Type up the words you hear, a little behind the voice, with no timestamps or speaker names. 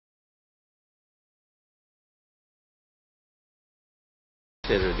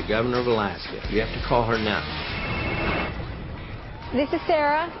consider the governor of Alaska. You have to call her now. This is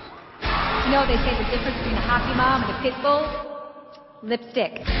Sarah. You know, they say the difference between a hockey mom and a pit bull?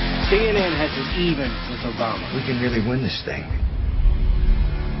 Lipstick. CNN has it even with Obama. We can really win this thing.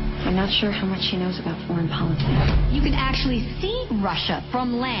 I'm not sure how much she knows about foreign politics. You can actually see Russia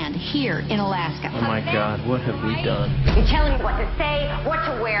from land here in Alaska. Oh my God, what have we done? You're telling me what to say, what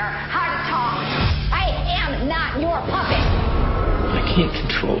to wear, how to talk. I am not your puppet. I can't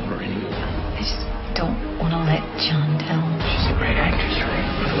control her anymore. I just don't want to let John tell. She's a great actress, right?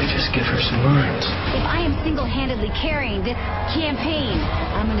 Why don't we just give her some lines? If I am single-handedly carrying this campaign,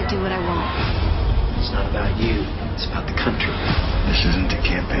 I'm going to do what I want. It's not about you. It's about the country. This isn't a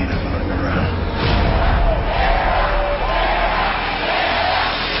campaign of running around.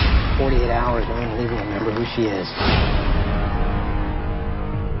 48 hours, I don't even remember who she is.